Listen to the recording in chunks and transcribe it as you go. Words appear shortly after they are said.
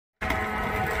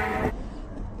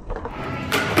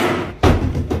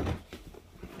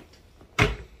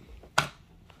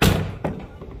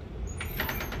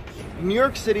New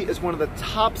York City is one of the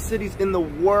top cities in the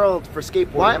world for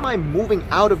skateboarding. Why am I moving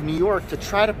out of New York to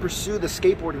try to pursue the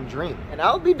skateboarding dream? And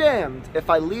I'll be damned if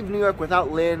I leave New York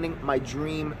without landing my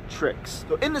dream tricks.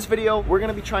 So in this video, we're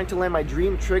gonna be trying to land my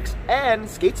dream tricks and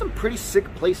skate some pretty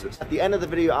sick places. At the end of the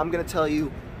video, I'm gonna tell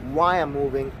you why I'm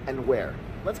moving and where.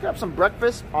 Let's grab some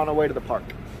breakfast on our way to the park.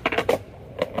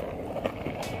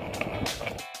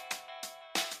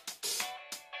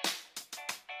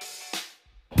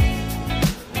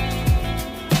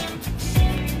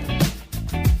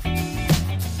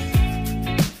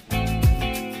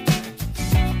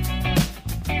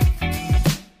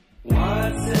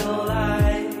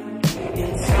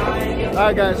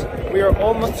 Alright guys, we are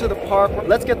almost to the park.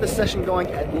 Let's get this session going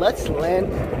and let's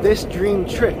land this dream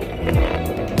trick.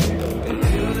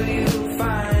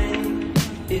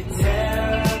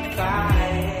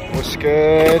 What's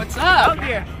good? What's up? Out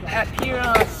here at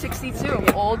Pier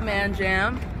 62, Old Man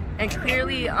Jam. And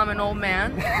clearly I'm an old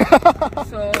man,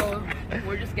 so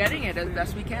we're just getting it as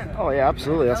best we can. Oh yeah,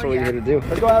 absolutely. That's what we're here to do.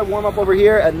 Let's go ahead and warm up over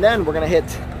here and then we're gonna hit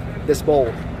this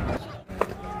bowl.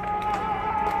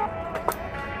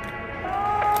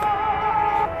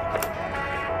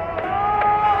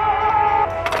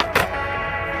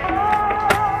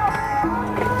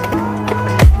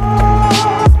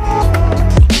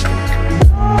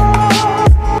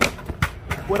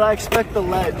 Would I expect the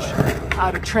ledge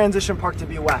at a transition park to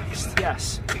be waxed?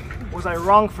 Yes. Was I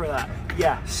wrong for that?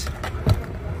 Yes.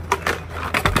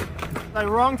 Was I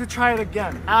wrong to try it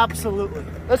again? Absolutely.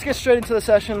 Let's get straight into the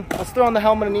session. Let's throw on the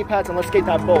helmet and knee pads and let's skate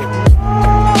that bowl.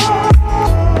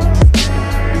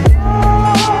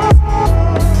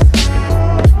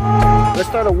 Let's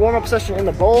start a warm-up session in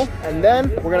the bowl and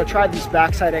then we're gonna try these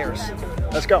backside airs.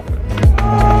 Let's go.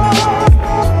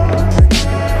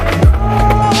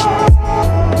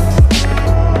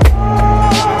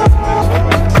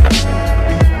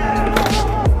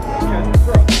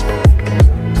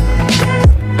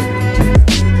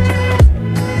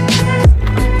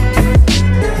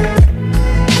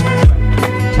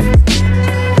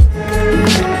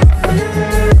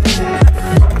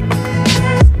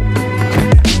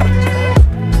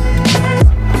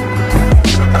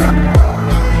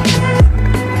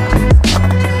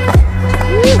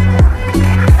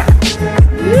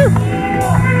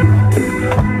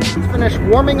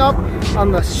 Warming up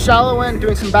on the shallow end,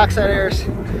 doing some backside airs.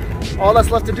 All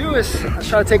that's left to do is let's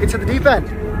try to take it to the deep end.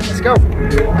 Let's go.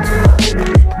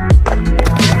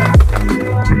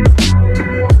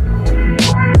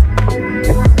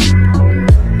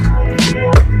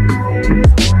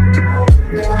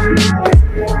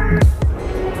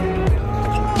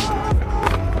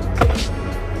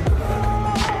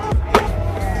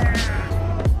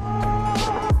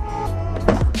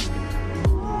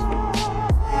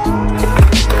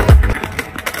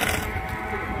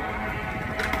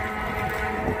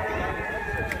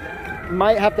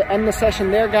 Might have to end the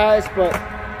session there, guys, but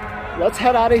let's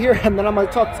head out of here and then I'm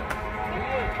gonna talk to you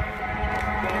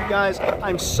guys.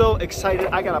 I'm so excited.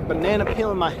 I got a banana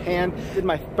peel in my hand. Did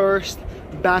my first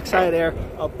backside air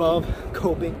above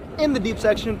coping in the deep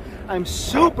section. I'm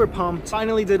super pumped.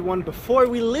 Finally did one before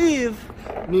we leave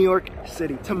New York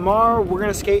City. Tomorrow we're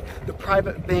gonna skate the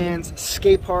private band's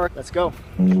skate park. Let's go.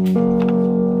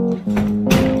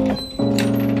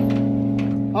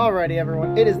 Alrighty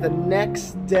everyone, it is the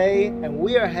next day and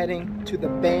we are heading to the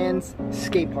band's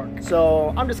skate park.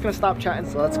 So I'm just gonna stop chatting,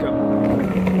 so let's go.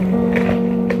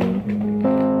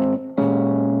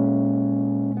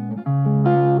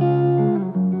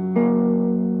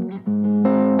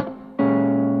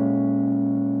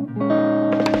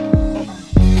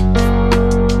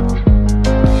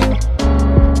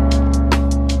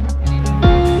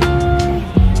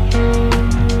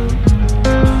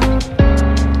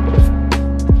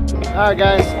 Alright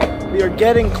guys, we are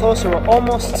getting closer. We're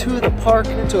almost to the park.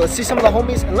 So let's see some of the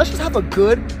homies and let's just have a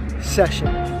good session.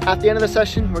 At the end of the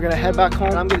session, we're gonna head back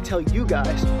home. I'm gonna tell you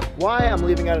guys why I'm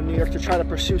leaving out of New York to try to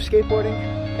pursue skateboarding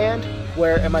and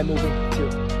where am I moving to.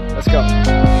 Let's go.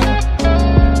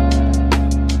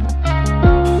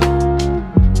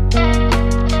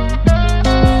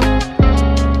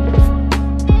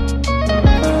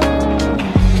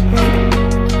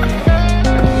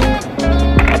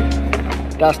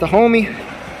 That's the homie.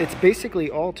 It's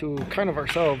basically all to kind of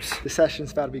ourselves. The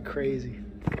session's about to be crazy.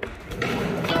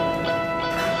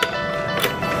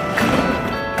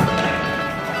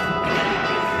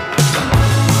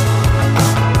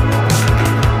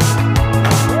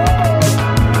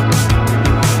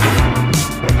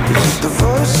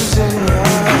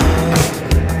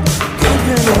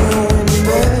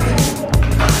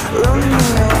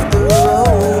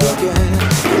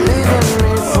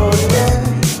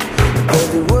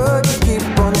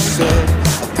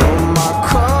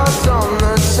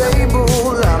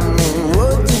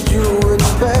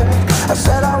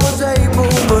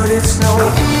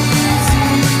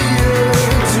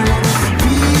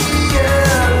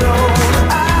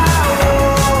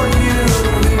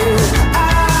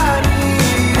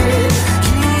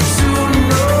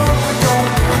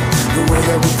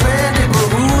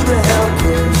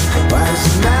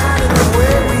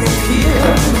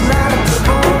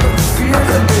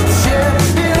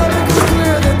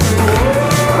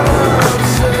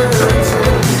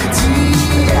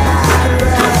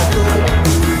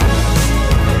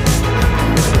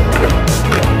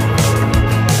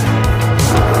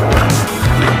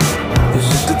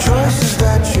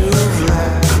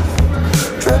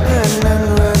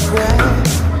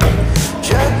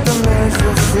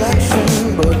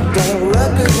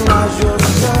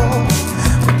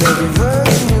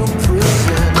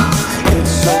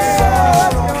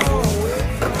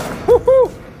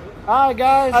 Alright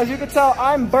guys, as you can tell,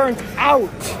 I'm burnt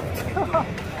out.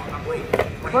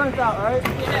 Burnt out, right?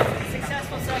 Yeah,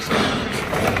 successful session.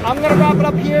 I'm gonna wrap it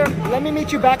up here. Let me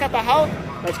meet you back at the house.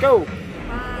 Let's go.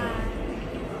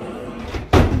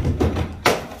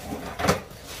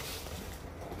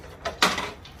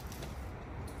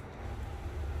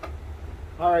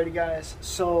 Alrighty guys,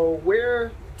 so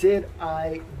where did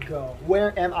I go?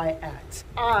 Where am I at?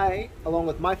 I, along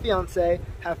with my fiance,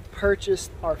 have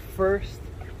purchased our first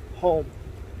home.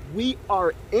 We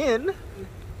are in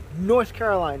North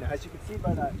Carolina, as you can see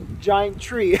by that giant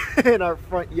tree in our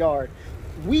front yard.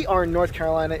 We are in North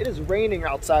Carolina. It is raining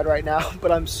outside right now,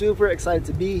 but I'm super excited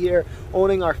to be here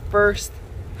owning our first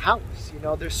house. You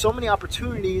know, there's so many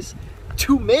opportunities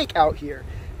to make out here.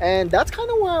 And that's kind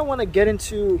of where I want to get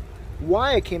into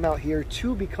why I came out here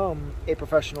to become a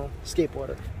professional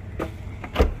skateboarder.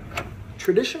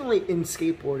 Traditionally in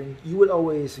skateboarding, you would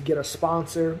always get a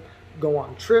sponsor, go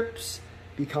on trips,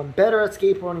 become better at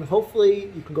skateboarding. Hopefully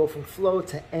you can go from flow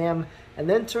to am and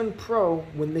then turn pro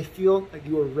when they feel like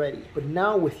you are ready. But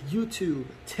now with YouTube,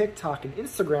 TikTok, and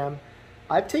Instagram,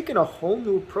 I've taken a whole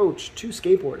new approach to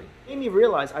skateboarding. It made me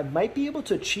realize I might be able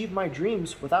to achieve my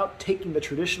dreams without taking the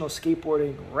traditional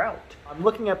skateboarding route. I'm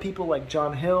looking at people like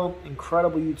John Hill,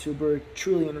 incredible YouTuber,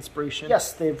 truly an inspiration.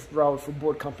 Yes, they've routed for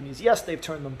board companies. Yes, they've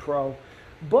turned them pro,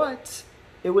 but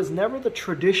it was never the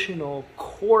traditional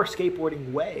core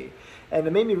skateboarding way. And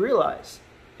it made me realize,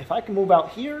 if I can move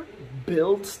out here,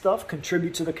 build stuff,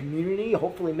 contribute to the community,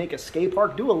 hopefully make a skate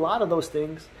park, do a lot of those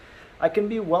things, I can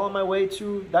be well on my way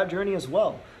to that journey as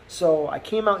well. So I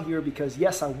came out here because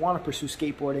yes, I want to pursue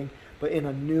skateboarding, but in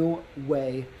a new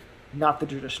way, not the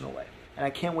traditional way. And I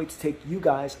can't wait to take you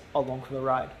guys along for the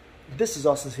ride. This is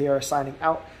Austin Sierra signing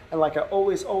out. And like I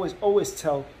always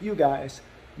tell you guys,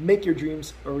 make your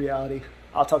dreams a reality.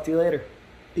 I'll talk to you later.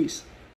 Peace.